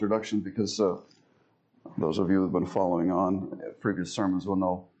introduction because those of you who have been following on previous sermons will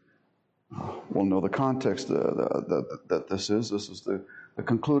know the context that this is. This is the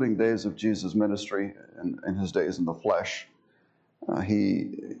concluding days of Jesus' ministry and his days in the flesh.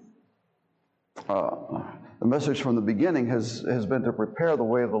 The message from the beginning has been to prepare the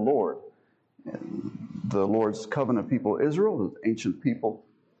way of the Lord. The Lord's covenant people, Israel, the ancient people,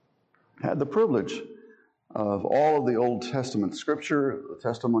 had the privilege of all of the Old Testament scripture, the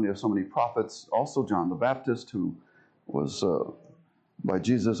testimony of so many prophets, also John the Baptist, who was, by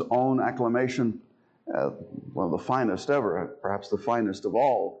Jesus' own acclamation, one of the finest ever, perhaps the finest of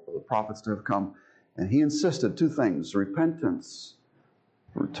all the prophets to have come. And he insisted two things: repentance,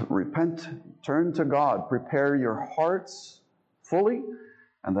 repent, turn to God, prepare your hearts fully.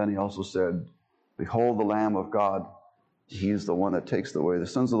 And then he also said, behold the Lamb of God. He is the one that takes away the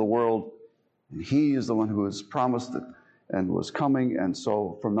sins of the world. And he is the one who has promised it and was coming. And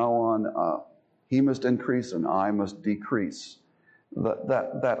so from now on, he must increase and I must decrease.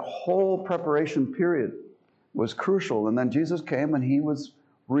 That whole preparation period was crucial. And then Jesus came and he was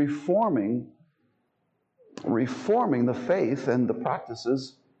reforming the faith and the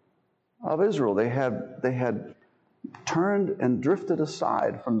practices of Israel. They had turned and drifted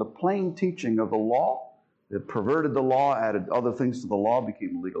aside from the plain teaching of the law. They perverted the law, added other things to the law,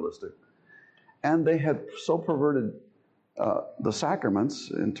 became legalistic. And they had so perverted the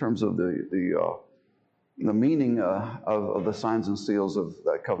sacraments in terms of the meaning of the signs and seals of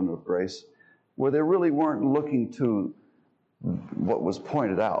that covenant of grace, where they really weren't looking to what was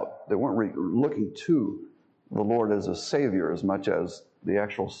pointed out. They weren't looking to the Lord as a Savior as much as the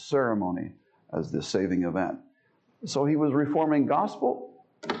actual ceremony as the saving event. So he was reforming gospel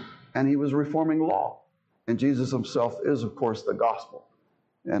and he was reforming law. And Jesus himself is, of course, the gospel.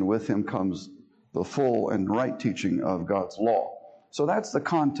 And with him comes the full and right teaching of God's law. So that's the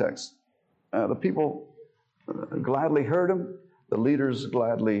context. The people gladly heard him. The leaders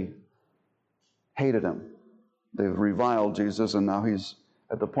gladly hated him. They've reviled Jesus, and now he's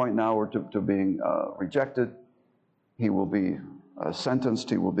at the point now where to being rejected. He will be sentenced,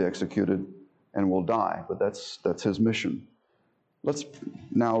 he will be executed, and will die. But that's his mission. Let's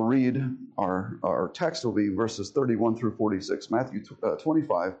now read our text. Will be verses 31 through 46. Matthew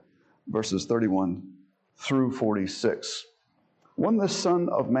 25, verses 31 through 46. When the Son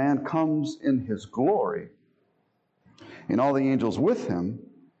of Man comes in his glory, and all the angels with him,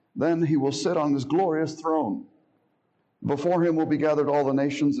 then he will sit on his glorious throne. Before him will be gathered all the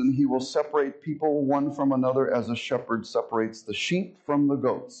nations, and he will separate people one from another as a shepherd separates the sheep from the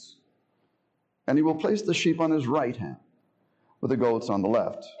goats. And he will place the sheep on his right hand, with the goats on the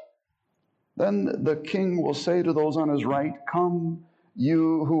left. Then the king will say to those on his right, come,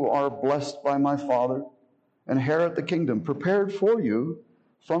 you who are blessed by my Father, inherit the kingdom prepared for you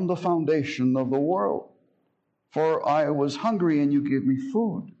from the foundation of the world. For I was hungry, and you gave me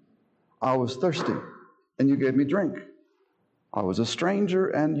food. I was thirsty, and you gave me drink. I was a stranger,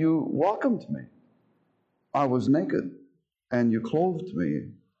 and you welcomed me. I was naked, and you clothed me.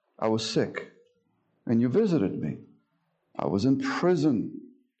 I was sick, and you visited me. I was in prison,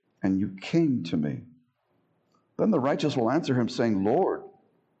 and you came to me. Then the righteous will answer him, saying, Lord,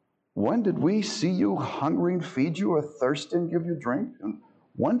 when did we see you hungry and feed you, or thirsty and give you drink? And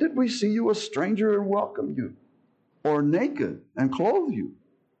when did we see you a stranger and welcome you, or naked and clothe you?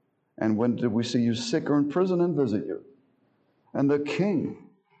 And when did we see you sick or in prison and visit you? And the king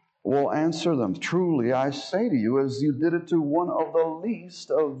will answer them, truly I say to you, as you did it to one of the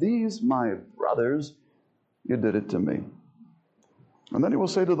least of these my brothers, you did it to me. And then he will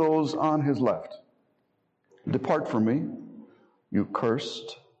say to those on his left, depart from me, you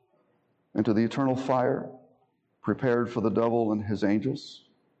cursed, into the eternal fire, prepared for the devil and his angels.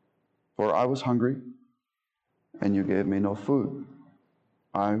 For I was hungry, and you gave me no food.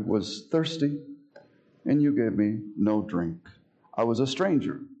 I was thirsty, and you gave me no drink. I was a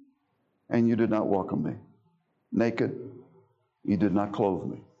stranger, and you did not welcome me. Naked, you did not clothe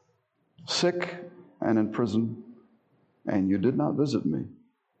me. Sick and in prison, and you did not visit me.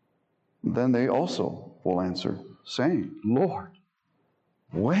 Then they also will answer, saying, Lord,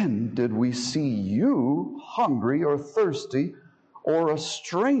 when did we see you hungry or thirsty, or a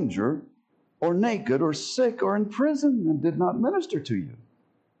stranger, or naked, or sick, or in prison, and did not minister to you?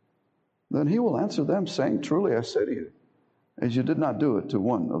 Then he will answer them, saying, truly I say to you, as you did not do it to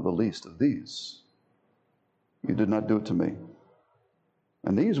one of the least of these, you did not do it to me.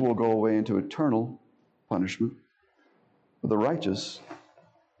 And these will go away into eternal punishment, but the righteous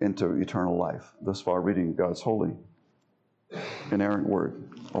into eternal life. Thus far, reading God's holy, inerrant word.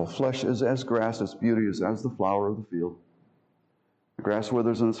 All flesh is as grass, its beauty is as the flower of the field. The grass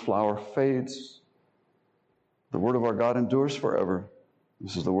withers and its flower fades. The word of our God endures forever.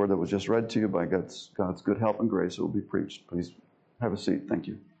 This is the word that was just read to you by God's good help and grace. It will be preached. Please have a seat. Thank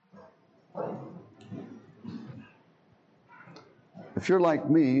you. If you're like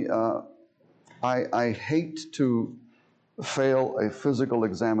me, I hate to fail a physical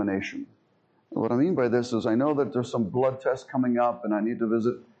examination. What I mean by this is I know that there's some blood tests coming up and I need to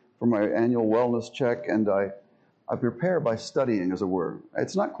visit for my annual wellness check, and I prepare by studying, as it were.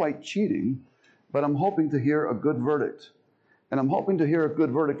 It's not quite cheating, but I'm hoping to hear a good verdict. And I'm hoping to hear a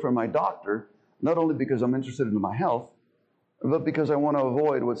good verdict from my doctor, not only because I'm interested in my health, but because I want to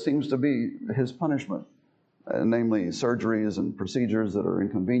avoid what seems to be his punishment, namely surgeries and procedures that are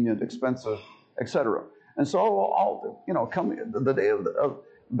inconvenient, expensive, etc. And so I'll come the day of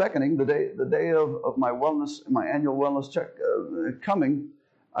beckoning, the day of my wellness, my annual wellness check coming,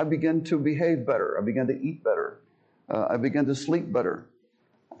 I begin to behave better. I begin to eat better. I begin to sleep better.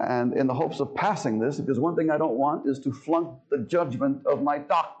 And in the hopes of passing this, because one thing I don't want is to flunk the judgment of my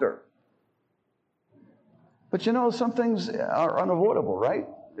doctor. But you know, some things are unavoidable, right?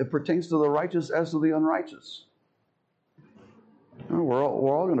 It pertains to the righteous as to the unrighteous. You know, we're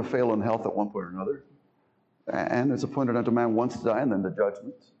all going to fail in health at one point or another. And it's appointed unto man once to die and then the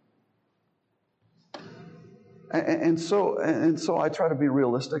judgment. And so I try to be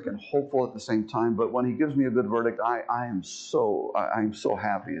realistic and hopeful at the same time. But when he gives me a good verdict, I'm so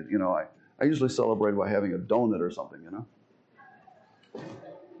happy. You know, I usually celebrate by having a donut or something. You know.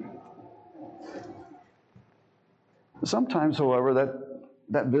 Sometimes, however,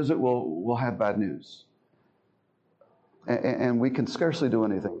 that visit will have bad news, and we can scarcely do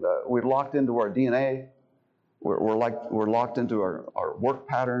anything. We're locked into our DNA. We're locked into our work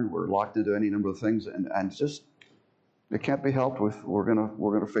pattern. We're locked into any number of things, and just it can't be helped with. We're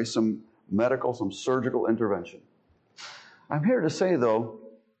gonna face some surgical intervention. I'm here to say, though,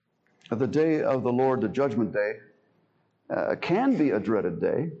 that the day of the Lord, the Judgment Day, can be a dreaded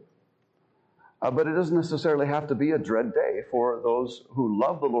day, but it doesn't necessarily have to be a dread day for those who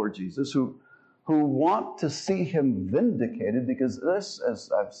love the Lord Jesus, who want to see Him vindicated, because this,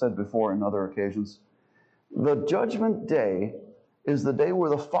 as I've said before in other occasions, the Judgment Day is the day where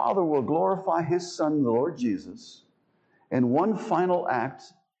the Father will glorify His Son, the Lord Jesus, in one final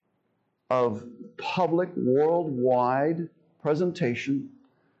act of public, worldwide presentation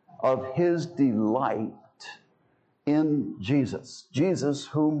of His delight in Jesus. Jesus,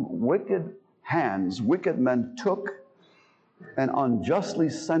 whom wicked men took and unjustly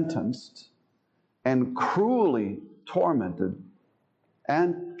sentenced and cruelly tormented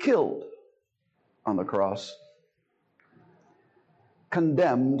and killed on the cross,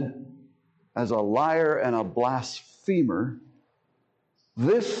 condemned as a liar and a blasphemer.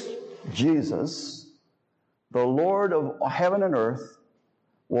 This Jesus, the Lord of heaven and earth,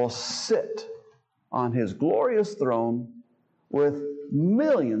 will sit on His glorious throne with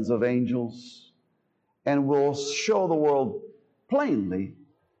millions of angels and will show the world plainly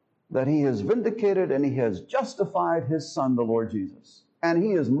that He has vindicated and He has justified His Son, the Lord Jesus. And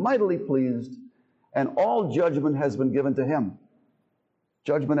He is mightily pleased, and all judgment has been given to Him.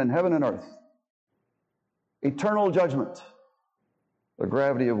 Judgment in heaven and earth. Eternal judgment, the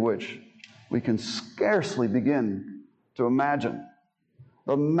gravity of which we can scarcely begin to imagine.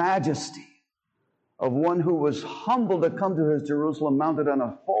 The majesty of one who was humbled to come to His Jerusalem, mounted on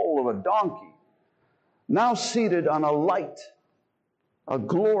a foal of a donkey, now seated on a light, a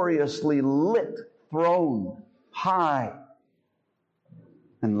gloriously lit throne, high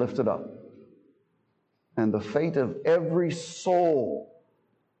and lifted up. And the fate of every soul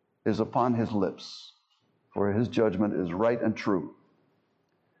is upon His lips, for His judgment is right and true.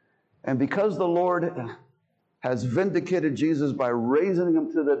 And because the Lord has vindicated Jesus by raising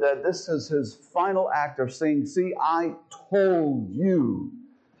Him to the dead, this is His final act of saying, see, I told you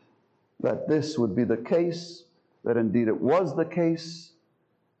that this would be the case, that indeed it was the case,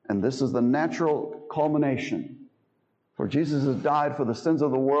 and this is the natural culmination. For Jesus has died for the sins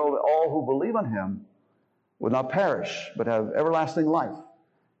of the world. All who believe on Him would not perish, but have everlasting life.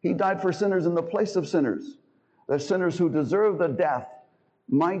 He died for sinners in the place of sinners, that sinners who deserve the death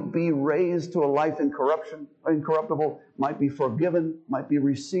might be raised to a life incorruptible, might be forgiven, might be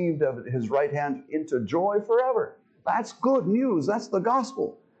received at His right hand into joy forever. That's good news. That's the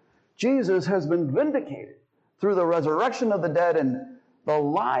gospel. Jesus has been vindicated through the resurrection of the dead, and the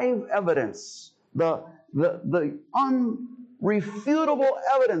live evidence, the unrefutable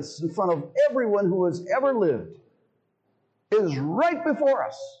evidence in front of everyone who has ever lived is right before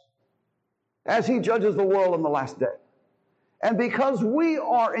us as He judges the world in the last day. And because we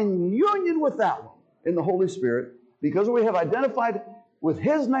are in union with that one in the Holy Spirit, because we have identified with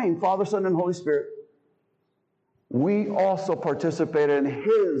His name, Father, Son, and Holy Spirit, we also participate in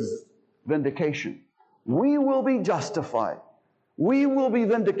His vindication. We will be justified. We will be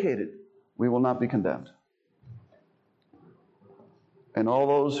vindicated. We will not be condemned. And all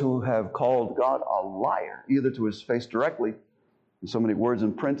those who have called God a liar, either to His face directly, in so many words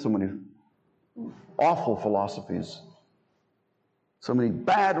in print, so many awful philosophies, so many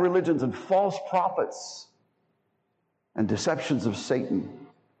bad religions and false prophets and deceptions of Satan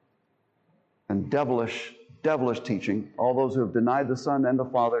and devilish teaching, all those who have denied the Son and the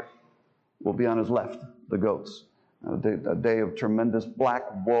Father will be on His left, the goats. A day of tremendous black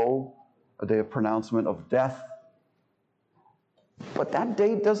woe, a day of pronouncement of death. But that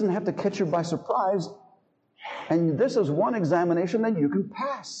day doesn't have to catch you by surprise. And this is one examination that you can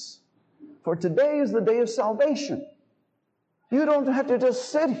pass. For today is the day of salvation. You don't have to just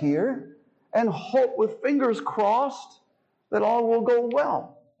sit here and hope with fingers crossed that all will go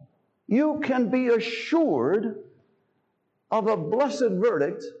well. You can be assured of a blessed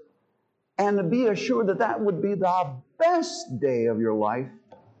verdict and be assured that that would be the best day of your life,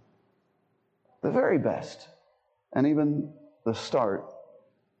 the very best, and even the start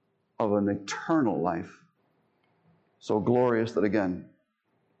of an eternal life, so glorious that, again,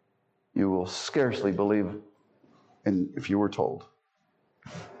 you will scarcely believe if you were told.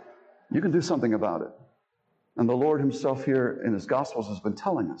 You can do something about it. And the Lord Himself here in His Gospels has been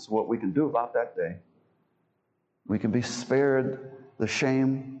telling us what we can do about that day. We can be spared the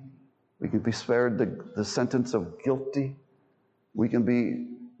shame. We can be spared the sentence of guilty. We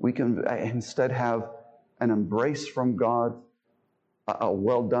can instead have an embrace from God, a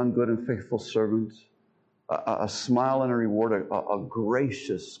well done, good and faithful servant, a smile and a reward, a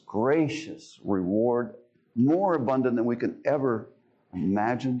gracious reward, more abundant than we can ever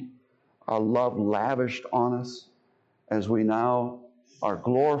imagine, a love lavished on us as we now are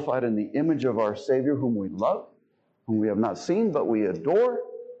glorified in the image of our Savior, whom we love, whom we have not seen but we adore,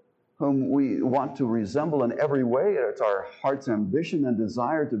 whom we want to resemble in every way. It's our heart's ambition and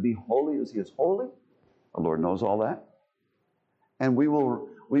desire to be holy as He is holy. The Lord knows all that. And we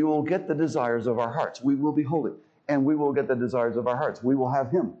will get the desires of our hearts. We will be holy. And we will get the desires of our hearts. We will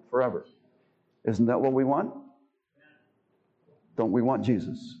have Him forever. Isn't that what we want? Don't we want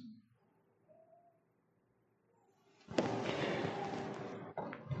Jesus?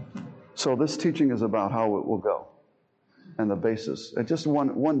 So this teaching is about how it will go. And the basis. Just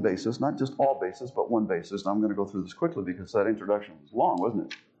one basis, not just all bases, but one basis. And I'm going to go through this quickly because that introduction was long,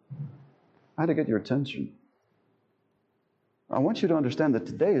 wasn't it? I had to get your attention. I want you to understand that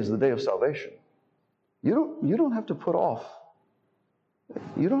today is the day of salvation. You don't have to put off.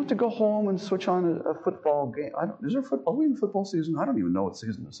 You don't have to go home and switch on a football game. Is there football? Are we in football season? I don't even know what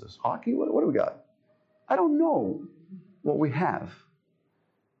season this is. Hockey? What do we got? I don't know what we have.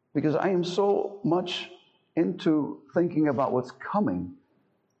 Because I am so much into thinking about what's coming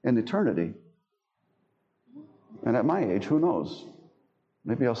in eternity. And at my age, who knows?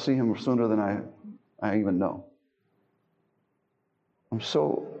 Maybe I'll see Him sooner than I even know. I'm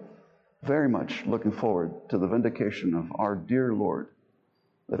so very much looking forward to the vindication of our dear Lord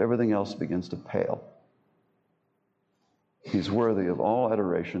that everything else begins to pale. He's worthy of all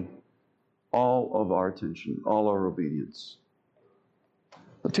adoration, all of our attention, all our obedience.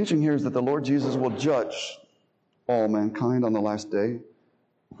 The teaching here is that the Lord Jesus will judge all mankind on the last day,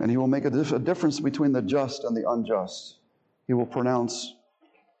 and He will make a difference between the just and the unjust. He will pronounce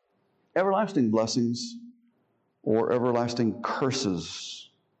everlasting blessings or everlasting curses,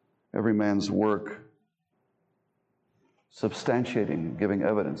 every man's work, substantiating, giving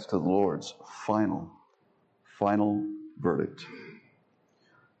evidence to the Lord's final verdict.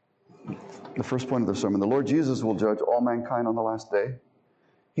 The first point of the sermon, the Lord Jesus will judge all mankind on the last day.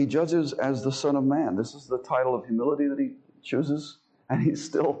 He judges as the Son of Man. This is the title of humility that He chooses, and he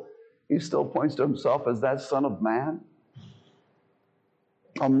still points to Himself as that Son of Man.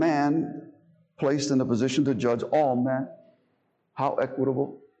 A man placed in a position to judge all men. How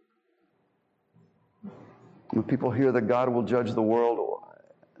equitable. When people hear that God will judge the world,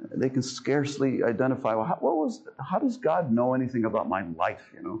 they can scarcely identify, well, how does God know anything about my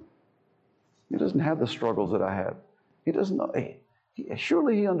life, He doesn't have the struggles that I have. He doesn't know.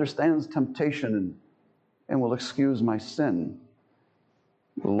 Surely He understands temptation and will excuse my sin.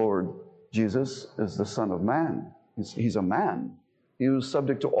 The Lord Jesus is the Son of Man. He's a man. He was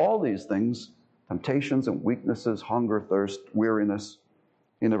subject to all these things, temptations and weaknesses, hunger, thirst, weariness.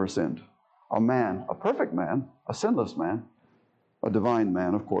 He never sinned. A man, a perfect man, a sinless man, a divine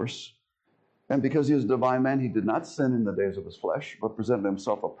man, of course. And because He is a divine man, He did not sin in the days of His flesh, but presented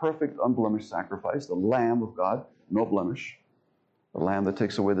Himself a perfect, unblemished sacrifice, the Lamb of God, no blemish, the Lamb that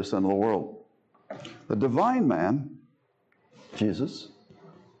takes away the sin of the world. The divine man, Jesus,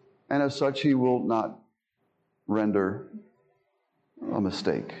 and as such, he will not render a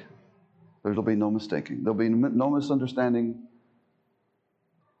mistake. There will be no mistaking. There'll be no misunderstanding.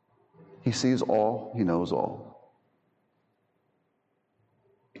 He sees all. He knows all.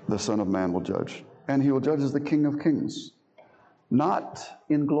 The Son of Man will judge. And he will judge as the King of Kings. Not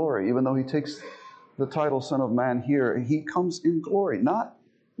in glory, even though he takes the title Son of Man here. He comes in glory, not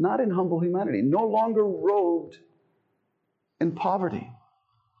in humble humanity. No longer robed in poverty.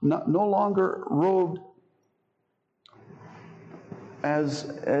 No longer robed as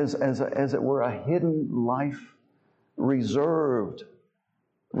it were a hidden life reserved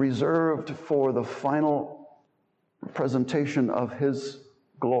for the final presentation of his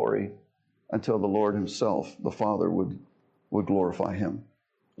glory until the Lord himself, the Father, would glorify him.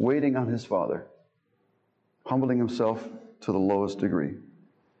 Waiting on his Father, humbling himself to the lowest degree.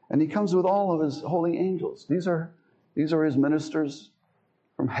 And he comes with all of his holy angels. These are his ministers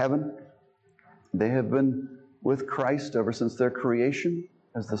from heaven. They have been with Christ ever since their creation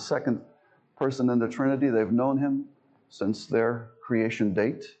as the second person in the Trinity. They've known him since their creation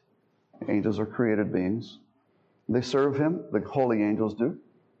date. Angels are created beings. They serve him, the holy angels do.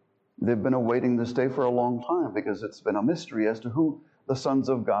 They've been awaiting this day for a long time because it's been a mystery as to who the sons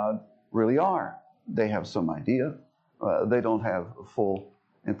of God really are. They have some idea. They don't have full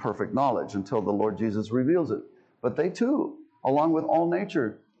and perfect knowledge until the Lord Jesus reveals it. But they too, along with all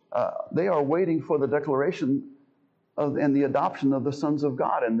nature, they are waiting for the declaration and the adoption of the sons of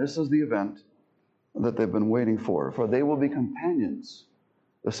God. And this is the event that they've been waiting for. For they will be companions.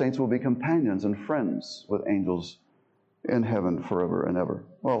 The saints will be companions and friends with angels in heaven forever and ever.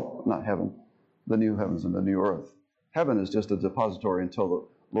 Well, not heaven, the new heavens and the new earth. Heaven is just a depository until the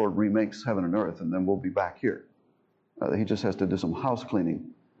Lord remakes heaven and earth, and then we'll be back here. He just has to do some house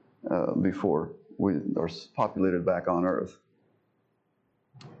cleaning before we are populated back on earth.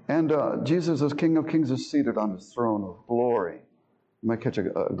 And Jesus, as King of Kings, is seated on his throne of glory. You might catch a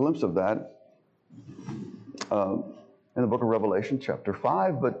glimpse of that in the book of Revelation, chapter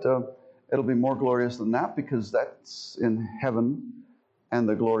 5, but it'll be more glorious than that because that's in heaven, and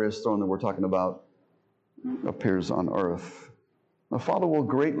the glorious throne that we're talking about appears on earth. The Father will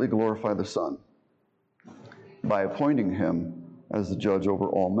greatly glorify the Son by appointing him as the judge over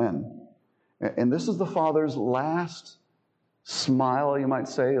all men. And this is the Father's last smile, you might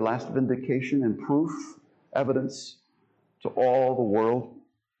say, last vindication and proof, evidence to all the world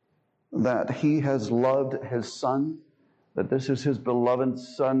that he has loved his Son, that this is his beloved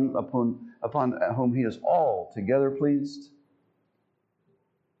Son upon whom he is altogether pleased.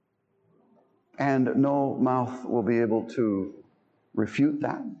 And no mouth will be able to refute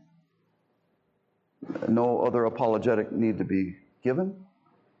that. No other apologetic need to be given.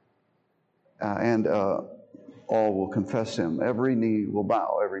 And all will confess him. Every knee will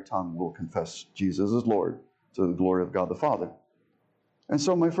bow. Every tongue will confess Jesus is Lord to the glory of God the Father. And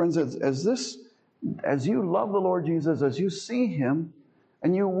so, my friends, as you love the Lord Jesus, as you see him,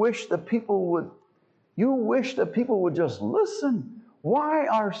 and you wish that people would just listen. Why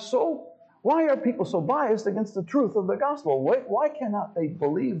are people so biased against the truth of the gospel? Why cannot they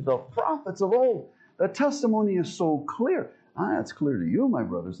believe the prophets of old? The testimony is so clear. It's clear to you, my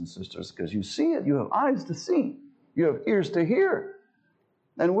brothers and sisters, because you see it. You have eyes to see. You have ears to hear.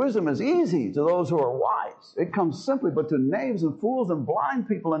 And wisdom is easy to those who are wise. It comes simply, but to knaves and fools and blind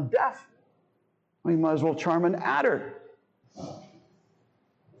people and deaf, we might as well charm an adder.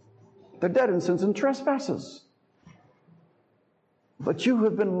 They're dead in sins and trespasses. But you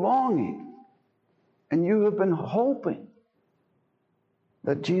have been longing, and you have been hoping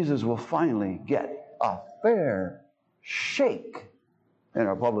that Jesus will finally get a fair shake in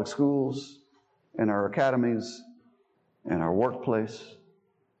our public schools, in our academies, in our workplace,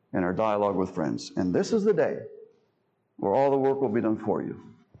 in our dialogue with friends. And this is the day where all the work will be done for you.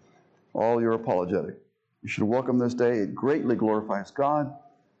 All your apologetic. You should welcome this day. It greatly glorifies God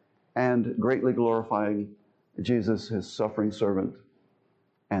and greatly glorifying Jesus, his suffering servant.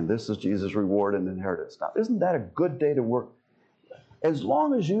 And this is Jesus' reward and inheritance. Now, isn't that a good day to work? As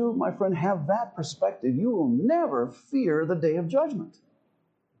long as you, my friend, have that perspective, you will never fear the day of judgment.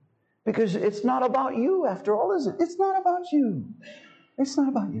 Because it's not about you, after all, is it? It's not about you. It's not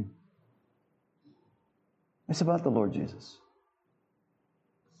about you. It's about the Lord Jesus.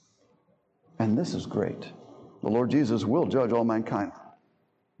 And this is great. The Lord Jesus will judge all mankind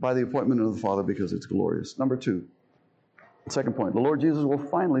by the appointment of the Father because it's glorious. Number 2, second point, the Lord Jesus will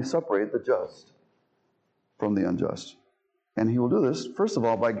finally separate the just from the unjust. And he will do this, first of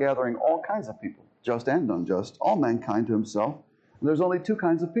all, by gathering all kinds of people. just and unjust, all mankind to himself. And there's only two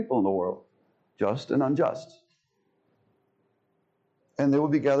kinds of people in the world, just and unjust. And they will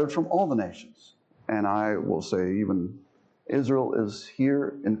be gathered from all the nations. And I will say even Israel is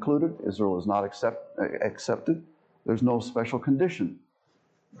here included. Israel is not accepted. There's no special condition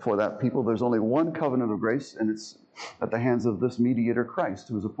for that people. There's only one covenant of grace, and it's at the hands of this mediator Christ,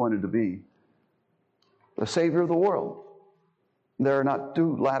 who is appointed to be the Savior of the world. There are not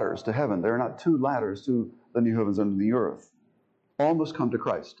two ladders to heaven. There are not two ladders to the new heavens and the new earth. All must come to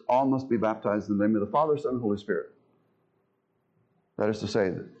Christ. All must be baptized in the name of the Father, Son, and Holy Spirit. That is to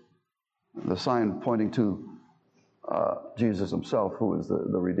say, the sign pointing to Jesus himself, who is the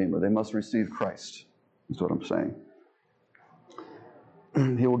Redeemer. They must receive Christ, is what I'm saying.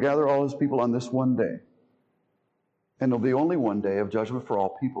 He will gather all his people on this one day. And there'll be only one day of judgment for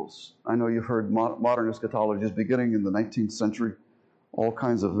all peoples. I know you've heard modern eschatologies beginning in the 19th century, all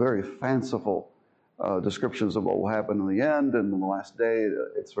kinds of very fanciful descriptions of what will happen in the end and in the last day.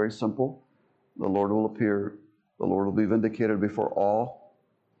 It's very simple. The Lord will appear. The Lord will be vindicated before all,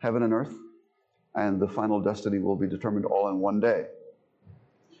 heaven and earth, and the final destiny will be determined all in one day.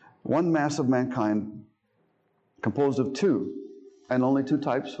 One mass of mankind composed of two, and only two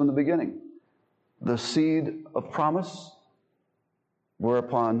types from the beginning. The seed of promise,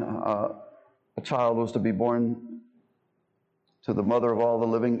 whereupon a child was to be born to the mother of all the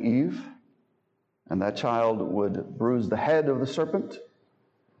living, Eve, and that child would bruise the head of the serpent.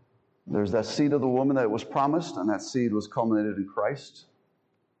 There's that seed of the woman that was promised, and that seed was culminated in Christ.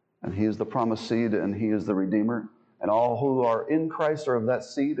 And he is the promised seed, and he is the Redeemer. And all who are in Christ are of that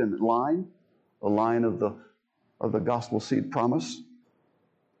seed and line, the line of the gospel seed promise.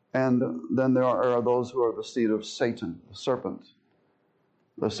 And then there are those who are the seed of Satan, the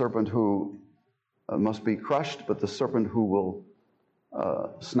serpent who must be crushed, but the serpent who will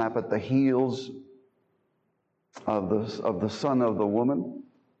snap at the heels of the son of the woman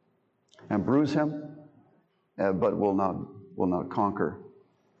and bruise him, but will not conquer.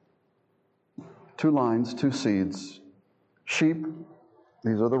 Two lines, two seeds. Sheep,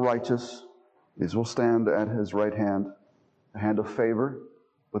 these are the righteous. These will stand at his right hand, the hand of favor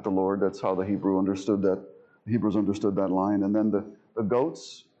with the Lord. That's how the Hebrews understood that line. And then the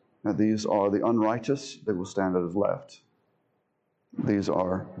goats, and these are the unrighteous. They will stand at his left. These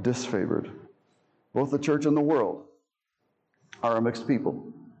are disfavored. Both the church and the world are a mixed people.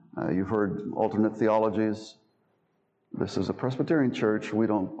 You've heard alternate theologies. This is a Presbyterian church. We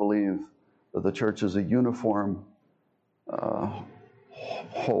don't believe that the church is a uniform,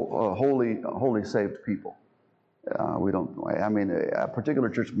 holy saved people. We don't. I mean, a particular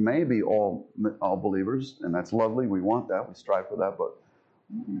church may be all believers, and that's lovely. We want that. We strive for that, but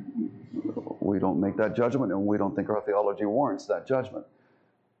we don't make that judgment, and we don't think our theology warrants that judgment.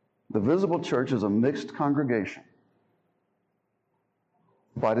 The visible church is a mixed congregation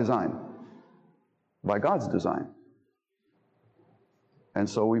by design, by God's design. And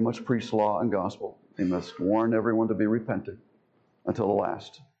so we must preach law and gospel. We must warn everyone to be repentant until the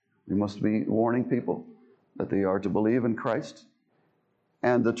last. We must be warning people that they are to believe in Christ.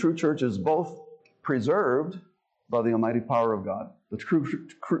 And the true church is both preserved by the almighty power of God. The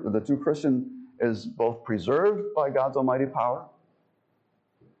true Christian is both preserved by God's almighty power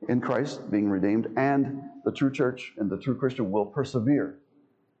in Christ, being redeemed, and the true church and the true Christian will persevere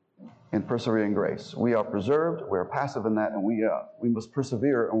in persevering grace. We are preserved, we are passive in that, and we must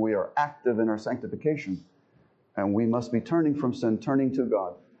persevere, and we are active in our sanctification. And we must be turning from sin, turning to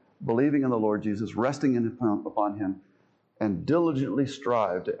God, believing in the Lord Jesus, resting upon him, and diligently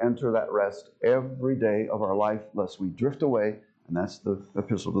strive to enter that rest every day of our life, lest we drift away. And that's the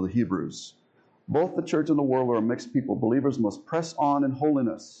epistle to the Hebrews. Both the church and the world are a mixed people. Believers must press on in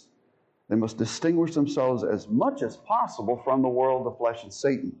holiness. They must distinguish themselves as much as possible from the world, the flesh, and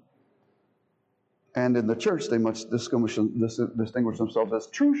Satan. And in the church, they must distinguish themselves as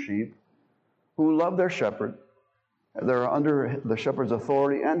true sheep who love their shepherd. They're under the shepherd's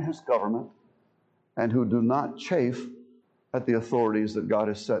authority and his government, and who do not chafe at the authorities that God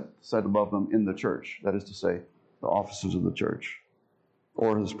has set above them in the church. That is to say, the officers of the church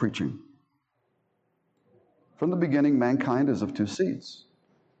or his preaching. From the beginning, mankind is of two seeds,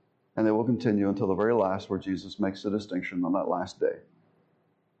 and they will continue until the very last, where Jesus makes the distinction on that last day.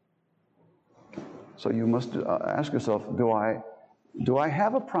 So you must ask yourself, do I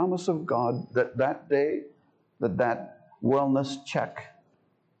have a promise of God that day, that wellness check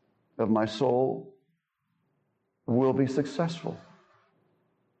of my soul will be successful?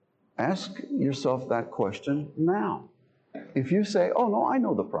 Ask yourself that question now. If you say, "Oh no, I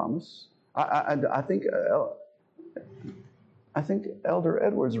know the promise," I think Elder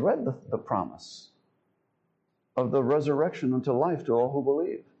Edwards read the promise. of the resurrection unto life to all who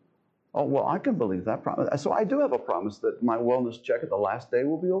believe. Oh, well, I can believe that promise. So I do have a promise that my wellness check at the last day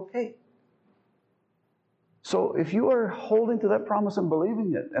will be okay. So if you are holding to that promise and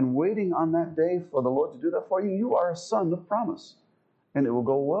believing it and waiting on that day for the Lord to do that for you, you are a son of promise, and it will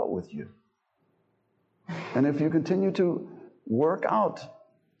go well with you. And if you continue to work out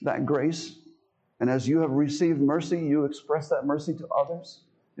that grace, and as you have received mercy, you express that mercy to others,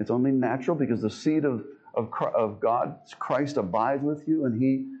 it's only natural because the seed of God, Christ, abides with you, and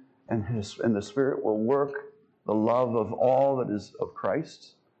He and the Spirit will work the love of all that is of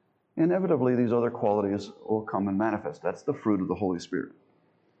Christ. Inevitably, these other qualities will come and manifest. That's the fruit of the Holy Spirit.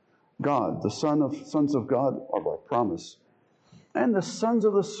 God, the sons of God are by promise. And the sons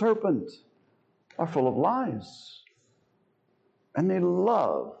of the serpent are full of lies. And they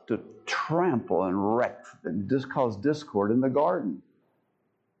love to trample and wreck and cause discord in the garden.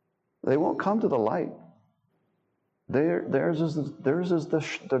 They won't come to the light. Theirs is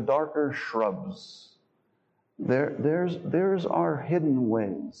the darker shrubs. Theirs are hidden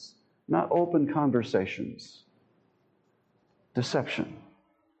ways, not open conversations. Deception,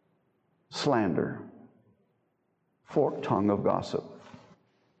 slander, forked tongue of gossip.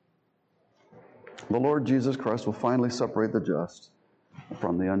 The Lord Jesus Christ will finally separate the just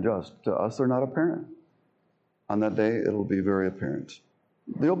from the unjust. To us, they're not apparent. On that day, it'll be very apparent.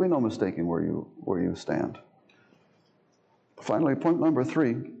 There'll be no mistaking where you stand. Finally, point number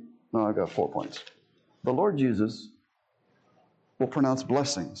 3. No, I've got 4 points. The Lord Jesus will pronounce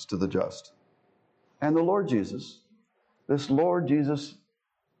blessings to the just. And the Lord Jesus, this Lord Jesus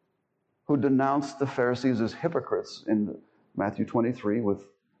who denounced the Pharisees as hypocrites in Matthew 23 with,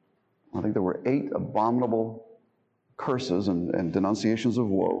 I think there were 8 abominable curses and denunciations of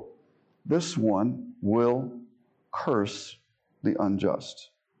woe, this one will curse the unjust.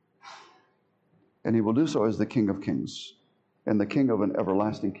 And he will do so as the King of Kings and the King of an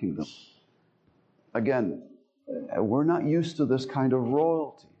everlasting kingdom. Again, we're not used to this kind of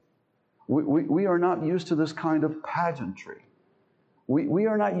royalty. We are not used to this kind of pageantry. We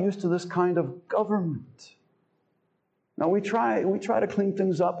are not used to this kind of government. Now we try to clean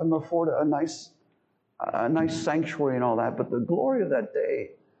things up and afford a nice sanctuary and all that, but the glory of that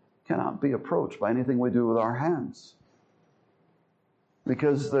day cannot be approached by anything we do with our hands.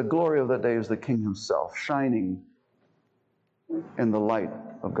 Because the glory of that day is the King himself, shining in the light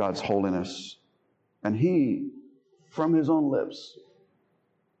of God's holiness. And he, from his own lips,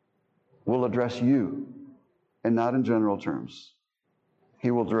 will address you, and not in general terms. He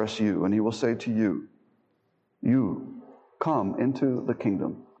will address you, and he will say to you, you come into the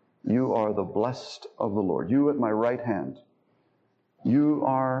kingdom. You are the blessed of the Lord. You at my right hand. You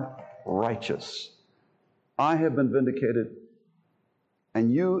are righteous. I have been vindicated,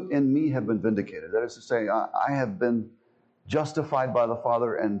 and you in me have been vindicated. That is to say, I have been justified by the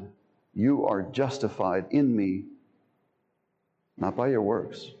Father, and you are justified in me, not by your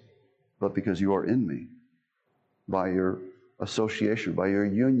works, but because you are in me, by your association, by your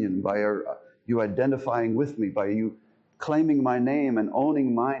union, by you identifying with me, by you claiming my name and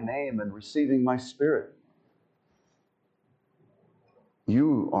owning my name and receiving my Spirit.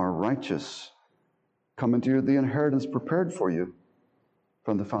 You are righteous. Come into the inheritance prepared for you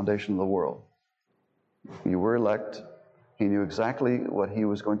from the foundation of the world. You were elect. He knew exactly what he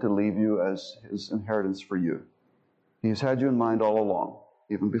was going to leave you as his inheritance for you. He's had you in mind all along,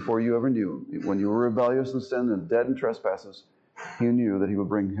 even before you ever knew. When you were rebellious in sin and dead in trespasses, he knew that he would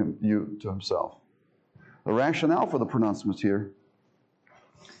bring you to himself. The rationale for the pronouncements here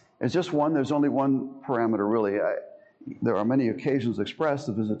is just one. There's only one parameter, really. There are many occasions expressed: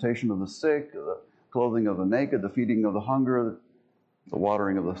 the visitation of the sick, the clothing of the naked, the feeding of the hungry, the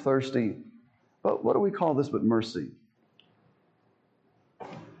watering of the thirsty. But what do we call this but mercy?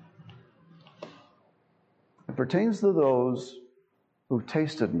 It pertains to those who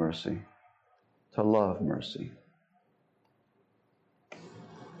tasted mercy, to love mercy.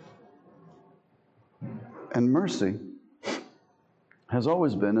 And mercy has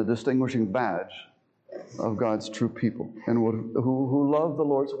always been a distinguishing badge of God's true people, and who love the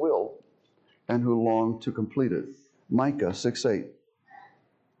Lord's will and who long to complete it. Micah 6:8.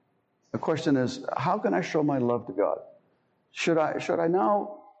 The question is, how can I show my love to God? Should I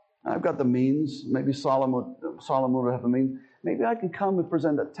now? I've got the means. Maybe Solomon would have the means. Maybe I can come and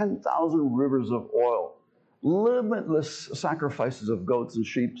present 10,000 rivers of oil, limitless sacrifices of goats and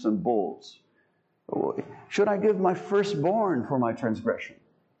sheep and bulls. Should I give my firstborn for my transgression,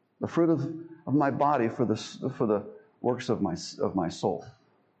 the fruit of my body for the works of my soul?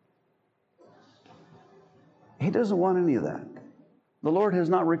 He doesn't want any of that. The Lord has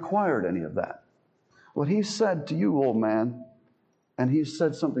not required any of that. What he said to you, old man, and he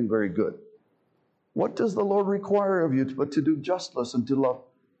said something very good. What does the Lord require of you but to do justice and to love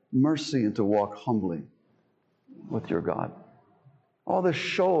mercy and to walk humbly with your God? All the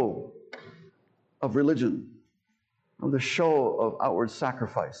show of religion, all the show of outward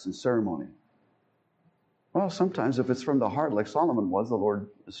sacrifice and ceremony. Well, sometimes if it's from the heart like Solomon was, the Lord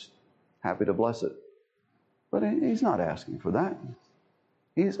is happy to bless it. But he's not asking for that.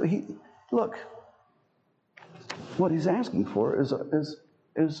 Look, what he's asking for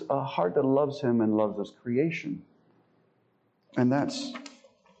is a heart that loves him and loves his creation. And that's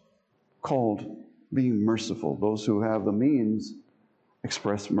called being merciful. Those who have the means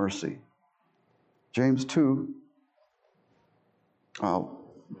express mercy. James 2, I'll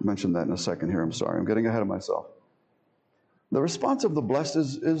mention that in a second here. I'm sorry. I'm getting ahead of myself. The response of the blessed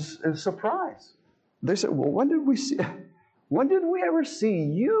is surprise. They said, well, when did we ever see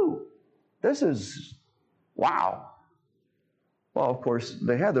you? This is, wow. Well, of course,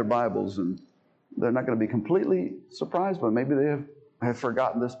 they had their Bibles, and they're not going to be completely surprised, but maybe they have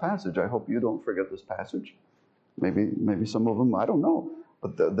forgotten this passage. I hope you don't forget this passage. Maybe some of them, I don't know.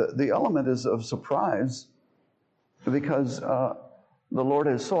 But the element is of surprise because the Lord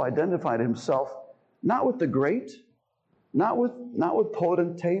has so identified himself, not with the great, not with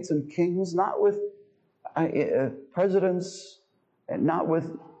potentates and kings, not with presidents, and not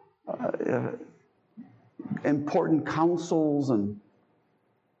with important councils and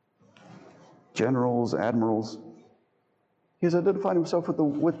generals, admirals. He's identified himself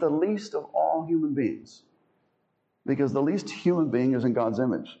with the least of all human beings, because the least human being is in God's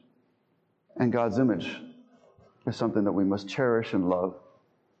image, and God's image is something that we must cherish and love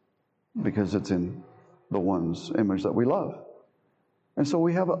because it's in the one's image that we love. And so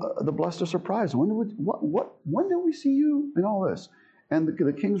we have the blessed surprise. When did we see you in all this? And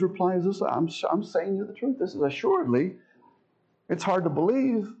the king's reply is this: I'm saying you the truth. This is assuredly, it's hard to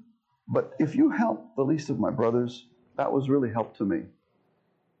believe, but if you help the least of my brothers, that was really help to me.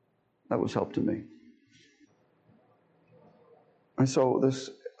 That was help to me. And so this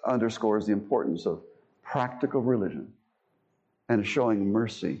underscores the importance of practical religion and showing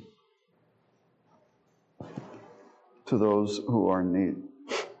mercy to those who are in need.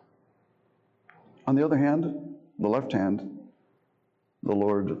 On the other hand, the left hand, the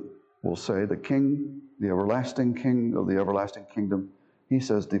Lord will say, the King, the everlasting King of the everlasting kingdom, he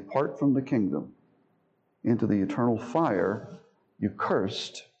says, depart from the kingdom into the eternal fire, you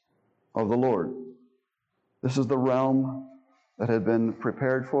cursed of the Lord. This is the realm that had been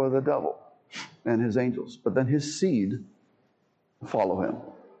prepared for the devil and his angels. But then his seed follow him,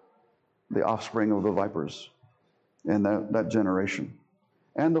 the offspring of the vipers in that generation.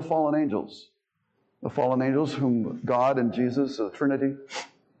 And the fallen angels whom God and Jesus, the Trinity,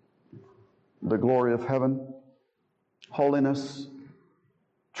 the glory of heaven, holiness,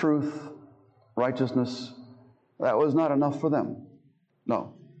 truth, righteousness, that was not enough for them.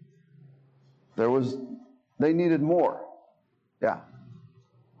 No. They needed more. Yeah.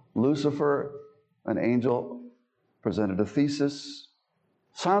 Lucifer, an angel, presented a thesis,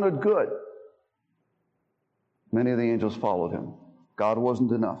 sounded good. Many of the angels followed him. God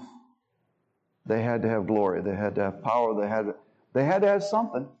wasn't enough. They had to have glory. They had to have power. They had to have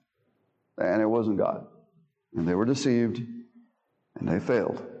something. And it wasn't God. And they were deceived, and they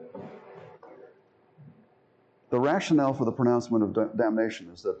failed. The rationale for the pronouncement of damnation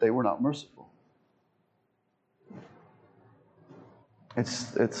is that they were not merciful.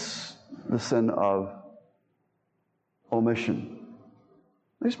 It's the sin of omission.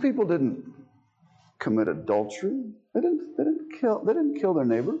 These people didn't commit adultery. They didn't kill their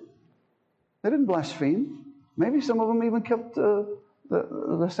neighbor. They didn't blaspheme. Maybe some of them even kept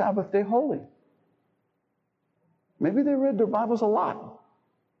the Sabbath day holy. Maybe they read their Bibles a lot.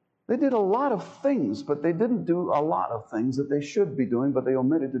 They did a lot of things, but they didn't do a lot of things that they should be doing, but they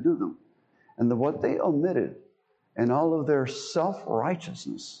omitted to do them. And what they omitted, and all of their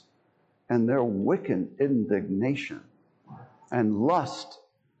self-righteousness and their wicked indignation and lust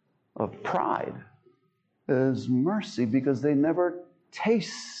of pride, is mercy, because they never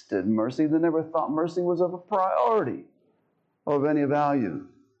tasted mercy. They never thought mercy was of a priority, of any value.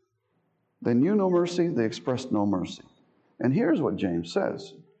 They knew no mercy. They expressed no mercy. And here's what James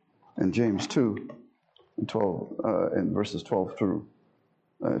says in James 2, and 12, in verses 12 through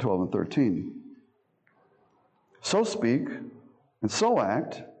 12 and 13. So speak and so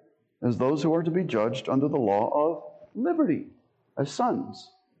act as those who are to be judged under the law of liberty, as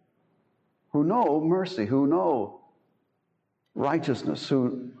sons, who know mercy, who know righteousness,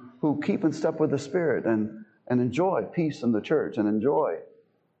 who keep in step with the Spirit and enjoy peace in the church and enjoy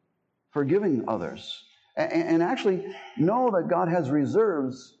forgiving others And actually know that God has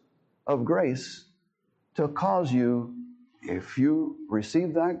reserves of grace to cause you, if you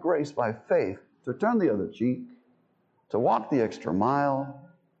receive that grace by faith, to turn the other cheek, to walk the extra mile,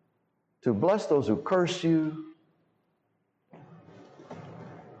 to bless those who curse you.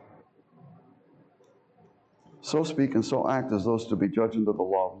 So speak and so act as those to be judged under the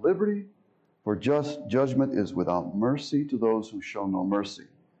law of liberty, for just judgment is without mercy to those who show no mercy.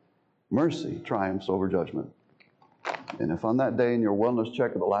 Mercy triumphs over judgment. And if on that day in your wellness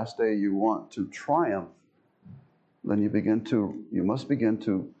check of the last day you want to triumph, then you must begin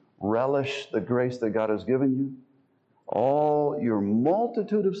to relish the grace that God has given you. All your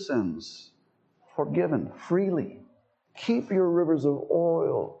multitude of sins forgiven freely. Keep your rivers of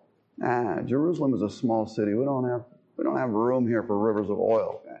oil. Jerusalem is a small city. We don't have room here for rivers of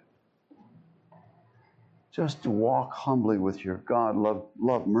oil. Just walk humbly with your God.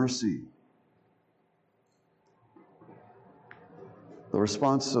 Love mercy. The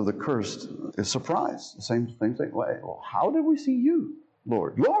response of the cursed is surprise. The same thing. Well, how did we see you,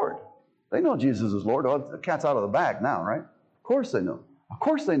 Lord? Lord! They know Jesus is Lord. Oh, the cat's out of the bag now, right? Of course they know. Of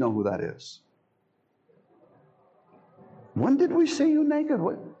course they know who that is. When did we see you naked?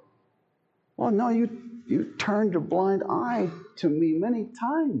 Well, no, you turned a blind eye to me many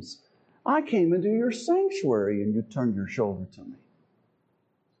times. I came into your sanctuary and you turned your shoulder to me.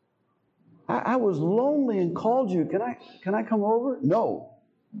 I was lonely and called you. Can I come over? No.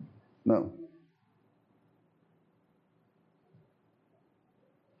 The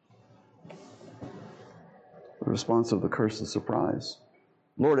response of the curse is surprise.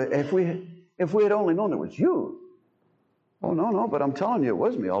 Lord, if we had only known it was you. Oh, no, but I'm telling you it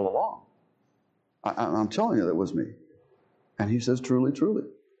was me all along. I'm telling you that it was me. And he says, truly, truly.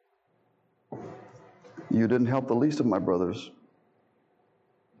 You didn't help the least of my brothers.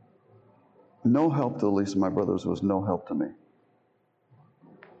 No help to the least of my brothers was no help to me.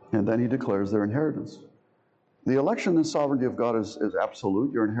 And then he declares their inheritance. The election and sovereignty of God is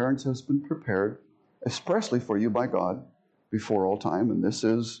absolute. Your inheritance has been prepared expressly for you by God before all time. And this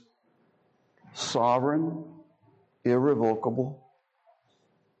is sovereign, irrevocable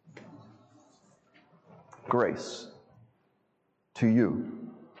grace to you.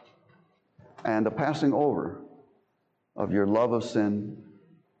 And the passing over of your love of sin,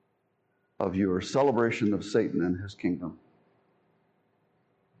 of your celebration of Satan and his kingdom.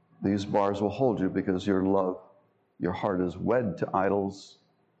 These bars will hold you because your heart is wed to idols.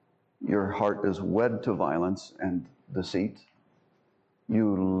 Your heart is wed to violence and deceit.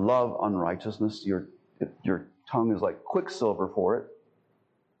 You love unrighteousness. Your tongue is like quicksilver for it.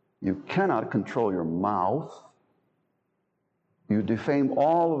 You cannot control your mouth. You defame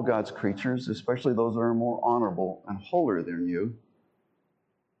all of God's creatures, especially those that are more honorable and holier than you.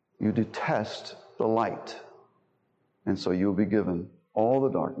 You detest the light. And so you'll be given all the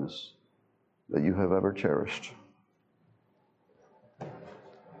darkness that you have ever cherished.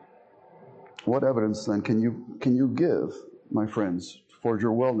 What evidence then can you give, my friends, for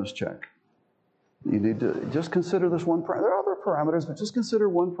your wellness check? You need to just consider this one parameter. There are other parameters, but just consider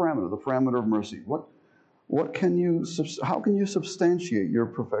one parameter, the parameter of mercy. How can you substantiate your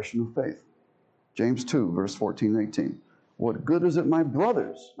profession of faith? James 2, verse 14 and 18. What good is it, my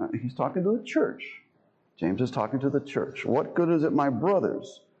brothers? He's talking to the church. James is talking to the church. What good is it, my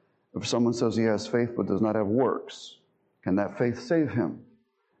brothers, if someone says he has faith but does not have works? Can that faith save him?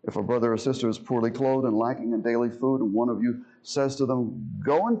 If a brother or sister is poorly clothed and lacking in daily food, and one of you says to them,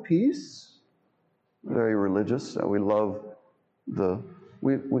 go in peace, very religious. We love the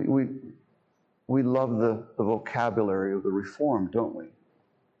vocabulary of the Reformed, don't we?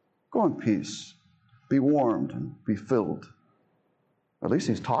 Go in peace. Be warmed and be filled. At least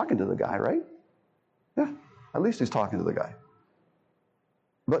he's talking to the guy, right? Yeah, at least he's talking to the guy.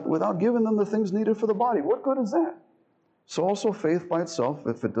 But without giving them the things needed for the body, what good is that? So also faith by itself,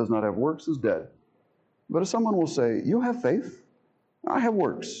 if it does not have works, is dead. But if someone will say, you have faith, I have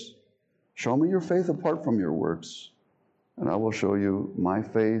works. Show me your faith apart from your works, and I will show you my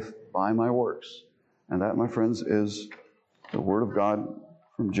faith by my works. And that, my friends, is the Word of God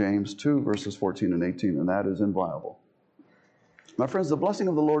from James 2, verses 14 and 18, and that is inviolable. My friends, the blessing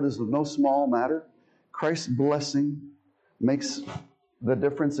of the Lord is of no small matter. Christ's blessing makes the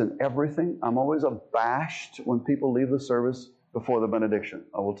difference in everything. I'm always abashed when people leave the service before the benediction.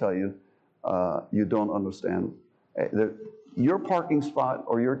 I will tell you, you don't understand. Your parking spot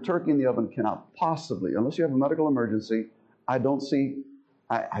or your turkey in the oven cannot possibly, unless you have a medical emergency, I don't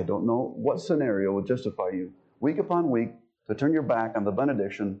know what scenario would justify you week upon week to turn your back on the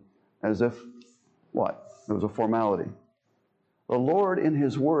benediction as if, what? It was a formality. The Lord in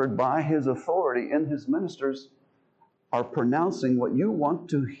His Word, by His authority in His ministers, are pronouncing what you want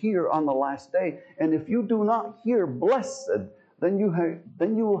to hear on the last day. And if you do not hear blessed, then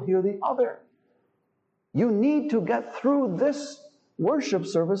you will hear the other. You need to get through this worship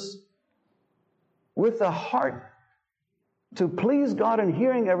service with a heart to please God and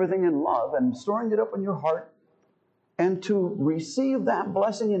hearing everything in love and storing it up in your heart and to receive that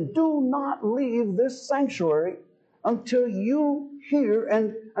blessing. And do not leave this sanctuary until you hear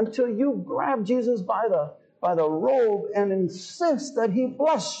and until you grab Jesus by the robe and insist that He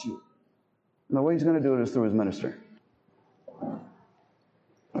bless you. And the way He's going to do it is through His ministry.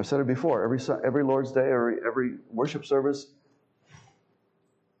 I've said it before, every Lord's Day, every worship service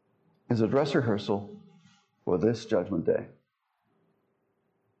is a dress rehearsal for this judgment day.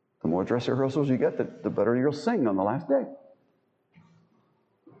 The more dress rehearsals you get, the better you'll sing on the last day.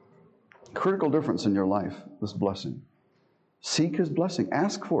 Critical difference in your life, this blessing. Seek His blessing.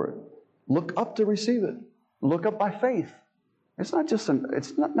 Ask for it. Look up to receive it. Look up by faith. It's not just an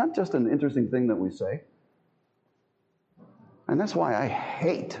interesting thing that we say. And that's why I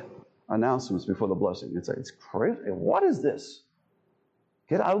hate announcements before the blessing. It's crazy. What is this?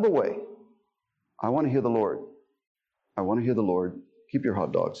 Get out of the way. I want to hear the Lord. I want to hear the Lord. Keep your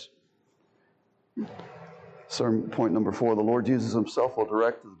hot dogs. Sermon point number 4, the Lord Jesus Himself will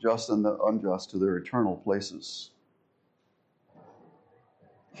direct the just and the unjust to their eternal places.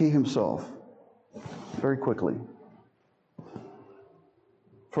 He Himself, very quickly.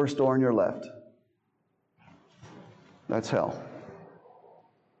 First door on your left. That's hell.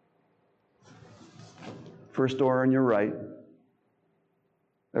 First door on your right,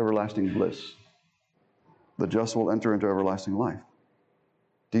 everlasting bliss. The just will enter into everlasting life.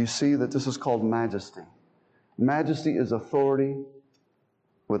 Do you see that this is called majesty? Majesty is authority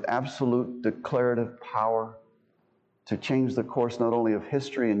with absolute declarative power to change the course not only of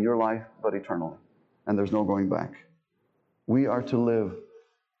history in your life, but eternally. And there's no going back. We are to live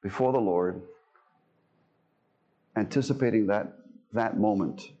before the Lord, anticipating that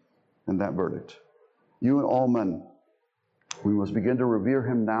moment and that verdict. You and all men, we must begin to revere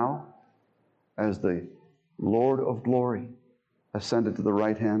Him now as the Lord of glory, ascended to the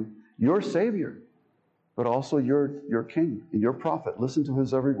right hand, your Savior, but also your King and your prophet. Listen to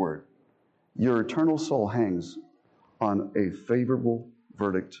His every word. Your eternal soul hangs on a favorable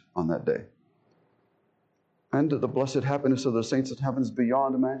verdict on that day. And the blessed happiness of the saints that happens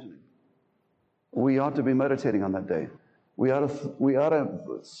beyond imagining. We ought to be meditating on that day. We ought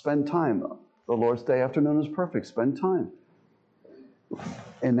to spend time. The Lord's Day afternoon is perfect. Spend time.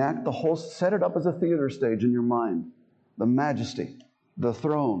 Enact the whole, set it up as a theater stage in your mind. The majesty, the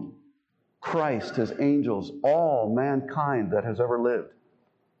throne, Christ, His angels, all mankind that has ever lived.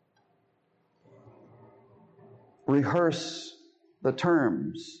 Rehearse the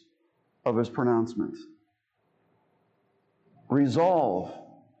terms of His pronouncement. Resolve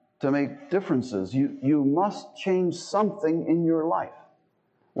to make differences. You must change something in your life.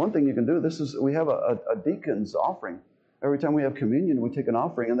 One thing you can do, we have a deacon's offering. Every time we have communion, we take an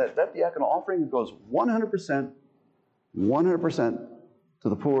offering, and that diaconal offering goes 100% to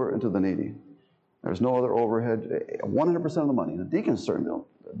the poor and to the needy. There's no other overhead, 100% of the money. The deacons certainly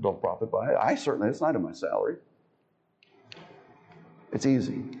don't profit by it. It's not in my salary. It's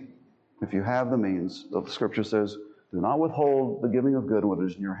easy. If you have the means, the Scripture says, do not withhold the giving of good when it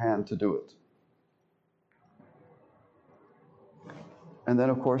is in your hand to do it. And then,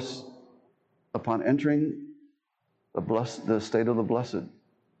 of course, upon entering the state of the blessed,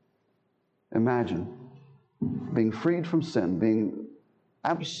 imagine being freed from sin, being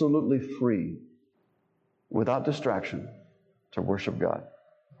absolutely free, without distraction, to worship God.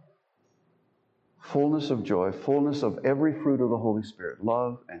 Fullness of joy, fullness of every fruit of the Holy Spirit,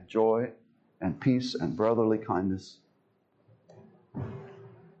 love and joy and peace and brotherly kindness.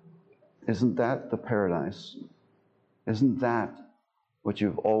 Isn't that the paradise? Isn't that what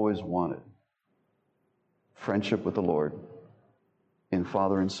you've always wanted? Friendship with the Lord in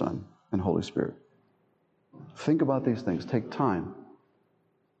Father and Son and Holy Spirit. Think about these things. Take time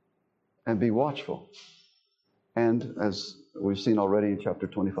and be watchful. And as we've seen already in chapter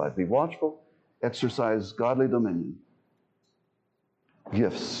 25, be watchful, exercise godly dominion.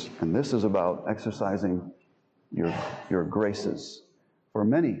 Gifts. And this is about exercising your graces. For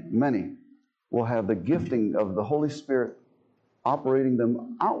many will have the gifting of the Holy Spirit operating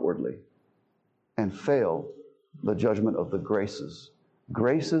them outwardly and fail the judgment of the graces.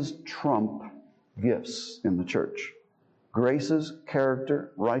 Graces trump gifts in the church. Graces,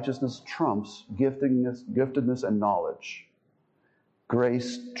 character, righteousness trumps giftedness, and knowledge.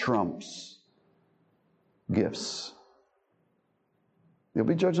 Grace trumps gifts. You'll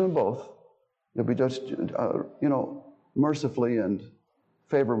be judged on both. You'll be judged, mercifully and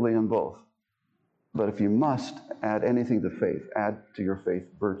favorably in both. But if you must add anything to faith, add to your faith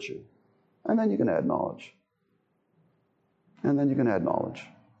virtue. And then you can add knowledge. And then you can add knowledge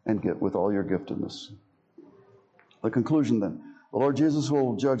and get with all your giftedness. The conclusion then. The Lord Jesus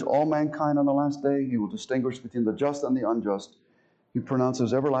will judge all mankind on the last day. He will distinguish between the just and the unjust. He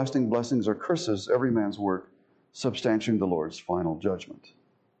pronounces everlasting blessings or curses every man's work, substantiating the Lord's final judgment.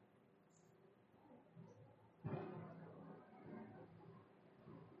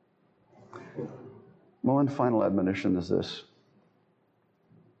 One final admonition is this.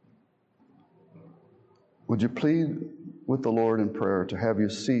 Would you plead with the Lord in prayer to have you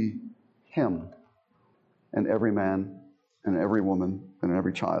see Him in every man and every woman and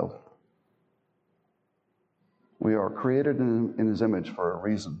every child? We are created in His image for a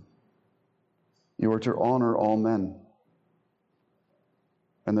reason. You are to honor all men.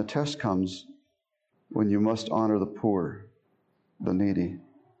 And the test comes when you must honor the poor, the needy,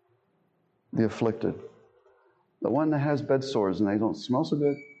 the afflicted, the one that has bed sores and they don't smell so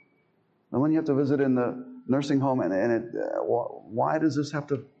good, the one you have to visit in the nursing home, why does this have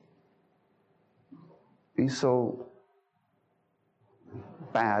to be so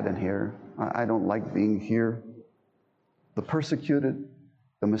bad in here? I don't like being here. The persecuted,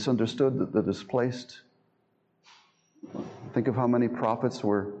 the misunderstood, the displaced. Think of how many prophets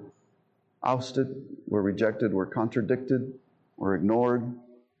were ousted, were rejected, were contradicted, were ignored,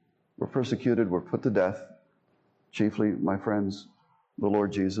 were persecuted, were put to death. Chiefly, my friends, the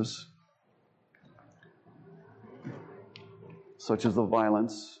Lord Jesus. Such is the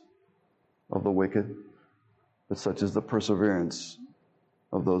violence of the wicked, but such is the perseverance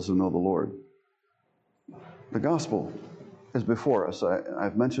of those who know the Lord. The gospel is before us.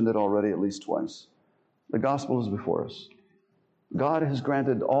 I've mentioned it already at least twice. The gospel is before us. God has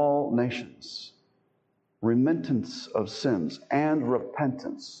granted all nations remittance of sins and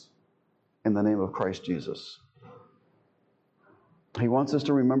repentance in the name of Christ Jesus. He wants us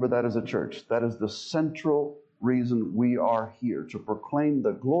to remember that as a church. That is the central reason we are here, to proclaim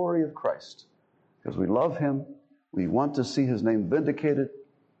the glory of Christ. Because we love Him, we want to see His name vindicated,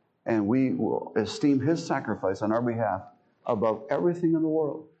 and we will esteem His sacrifice on our behalf above everything in the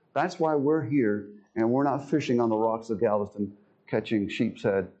world. That's why we're here, and we're not fishing on the rocks of Galveston, catching sheep's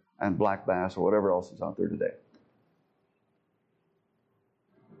head and black bass or whatever else is out there today.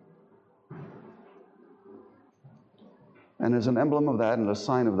 And as an emblem of that and a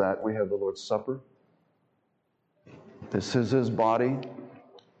sign of that, we have the Lord's Supper. This is His body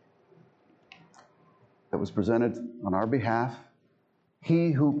that was presented on our behalf.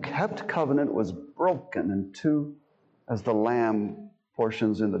 He who kept covenant was broken in two, as the lamb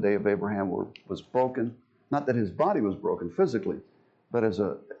portions in the day of Abraham was broken. Not that His body was broken physically, but as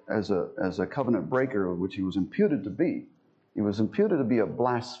a covenant breaker, which He was imputed to be. He was imputed to be a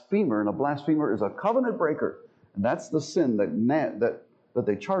blasphemer, and a blasphemer is a covenant breaker. And that's the sin that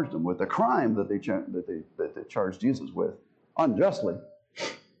they charged Him with, the crime that they charged Jesus with, unjustly.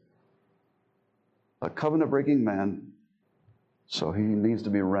 A covenant-breaking man, so He needs to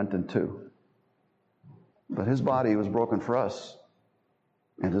be rent in two. But His body was broken for us,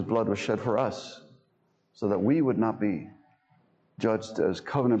 and His blood was shed for us, so that we would not be judged as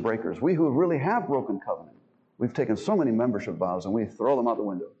covenant breakers. We who really have broken covenant, we've taken so many membership vows and we throw them out the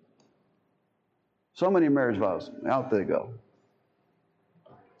window. So many marriage vows, out they go.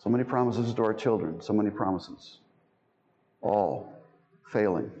 So many promises to our children, so many promises. All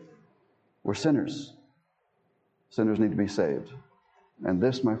failing. We're sinners. Sinners need to be saved. And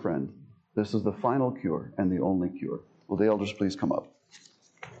this, my friend, this is the final cure and the only cure. Will the elders please come up?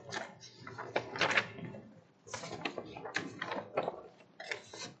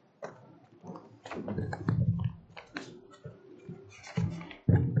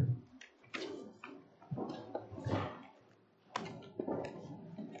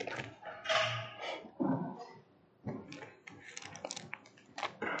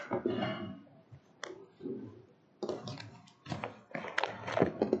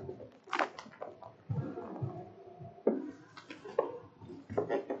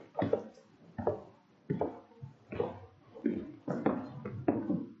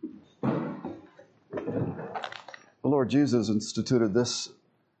 The Lord Jesus instituted this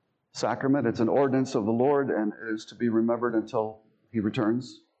sacrament. It's an ordinance of the Lord, and it is to be remembered until He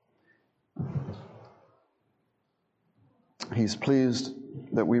returns. He's pleased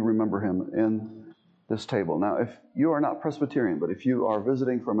that we remember Him in this table. Now, if you are not Presbyterian, but if you are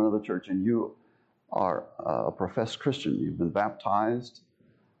visiting from another church and you are a professed Christian, you've been baptized,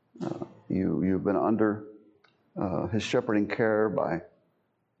 you've been under His shepherding care by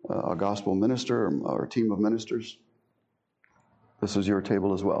a gospel minister or a team of ministers, this is your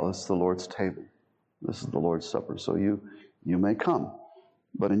table as well. This is the Lord's table. This is the Lord's Supper. So you may come.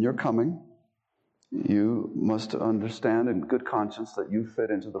 But in your coming, you must understand in good conscience that you fit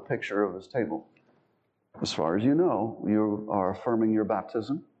into the picture of this table. As far as you know, you are affirming your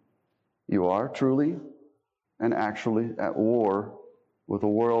baptism. You are truly and actually at war with a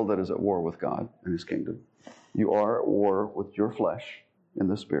world that is at war with God and His kingdom. You are at war with your flesh in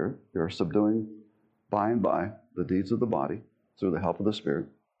the Spirit. You are subduing by and by the deeds of the body through the help of the Spirit.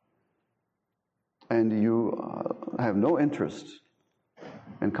 And you have no interest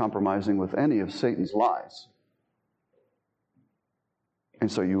in compromising with any of Satan's lies.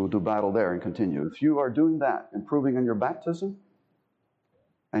 And so you will do battle there and continue. If you are doing that, improving in your baptism,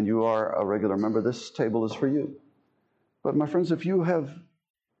 and you are a regular member, this table is for you. But my friends, if you have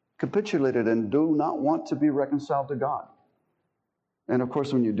capitulated and do not want to be reconciled to God, and of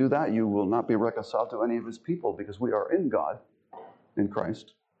course when you do that, you will not be reconciled to any of His people because we are in God, in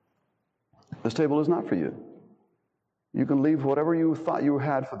Christ. This table is not for you. You can leave whatever you thought you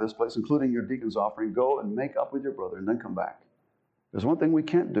had for this place, including your deacon's offering, go and make up with your brother and then come back. There's one thing we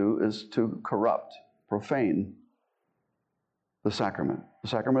can't do is to corrupt, profane the sacrament. The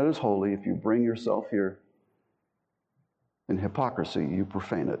sacrament is holy. If you bring yourself here in hypocrisy, you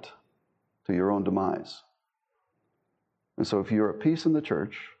profane it to your own demise. And so if you're at peace in the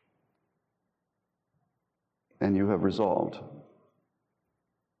church and you have resolved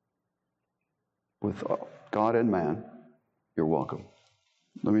with God and man, you're welcome.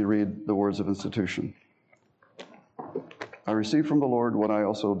 Let me read the words of institution. I received from the Lord what I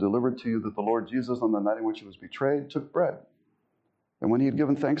also delivered to you, that the Lord Jesus, on the night in which He was betrayed, took bread. And when He had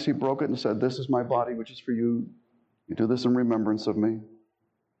given thanks, He broke it and said, "This is my body, which is for you. You do this in remembrance of me."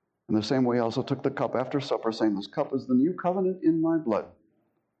 In the same way, He also took the cup after supper, saying, "This cup is the new covenant in my blood.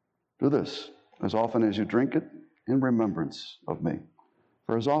 Do this as often as you drink it in remembrance of me.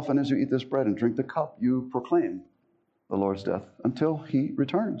 For as often as you eat this bread and drink the cup, you proclaim the Lord's death until He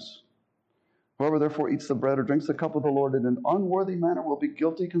returns. Whoever therefore eats the bread or drinks the cup of the Lord in an unworthy manner will be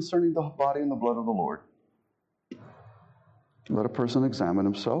guilty concerning the body and the blood of the Lord. Let a person examine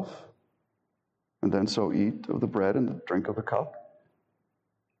himself, and then so eat of the bread and drink of the cup.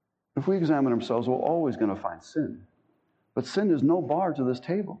 If we examine ourselves, we're always going to find sin. But sin is no bar to this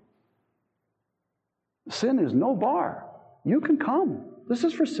table. Sin is no bar. You can come. This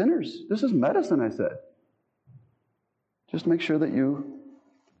is for sinners. This is medicine, I said. Just make sure that you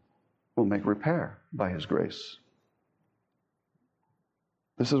will make repair by His grace.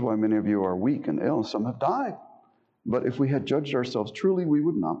 This is why many of you are weak and ill. Some have died. But if we had judged ourselves truly, we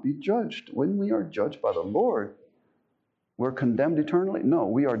would not be judged. When we are judged by the Lord, we're condemned eternally? No,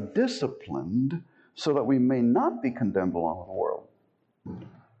 we are disciplined so that we may not be condemned along with the world.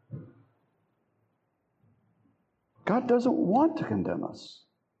 God doesn't want to condemn us.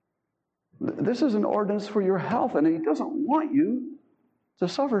 This is an ordinance for your health, and He doesn't want you to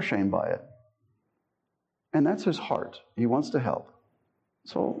suffer shame by it. And that's His heart. He wants to help.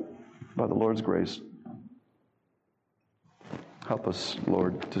 So, by the Lord's grace, help us,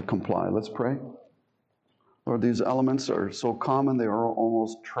 Lord, to comply. Let's pray. Lord, these elements are so common, they are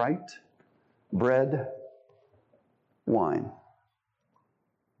almost trite. Bread, wine.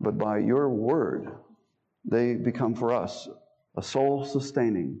 But by your word, they become for us a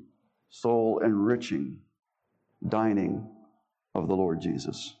soul-sustaining, soul-enriching dining of the Lord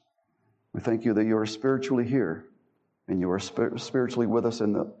Jesus. We thank you that you are spiritually here, and you are spiritually with us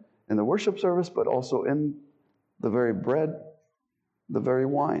in the worship service, but also in the very bread, the very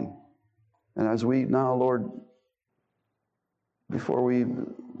wine. And as we now, Lord, before we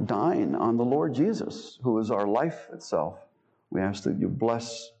dine on the Lord Jesus, who is our life itself, we ask that you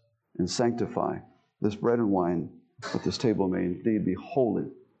bless and sanctify this bread and wine, that this table may indeed be holy,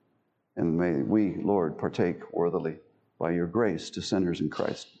 and may we, Lord, partake worthily by your grace to sinners in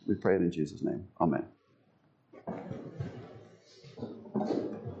Christ. We pray it in Jesus' name. Amen.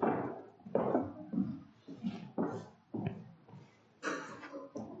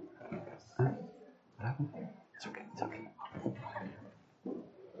 It's okay. It's okay.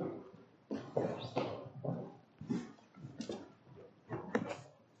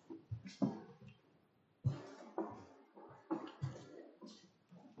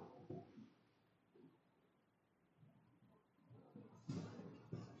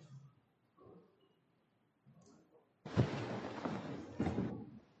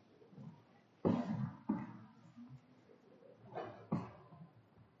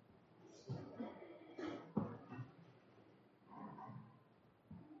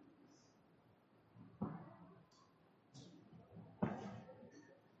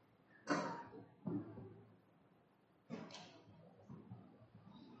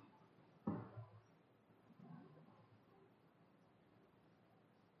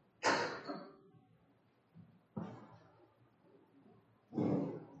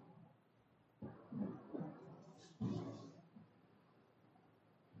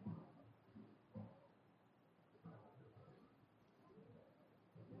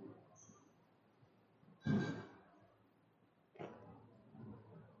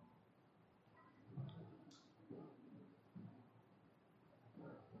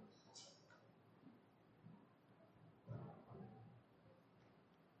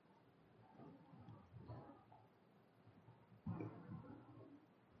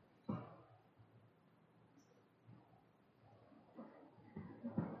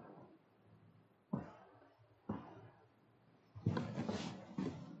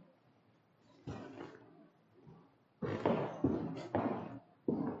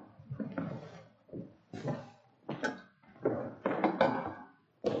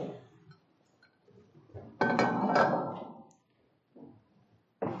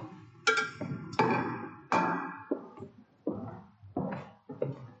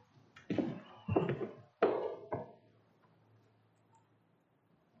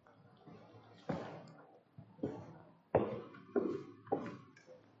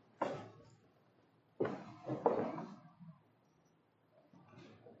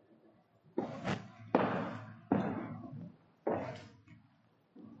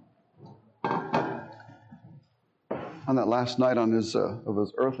 On that last night of his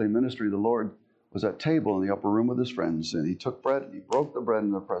earthly ministry, the Lord was at table in the upper room with his friends, and he took bread and he broke the bread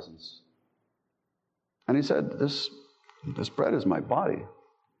in their presence. And he said, this bread is my body,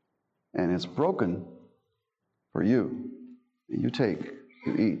 and it's broken for you. You take,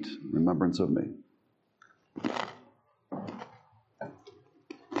 you eat, in remembrance of me.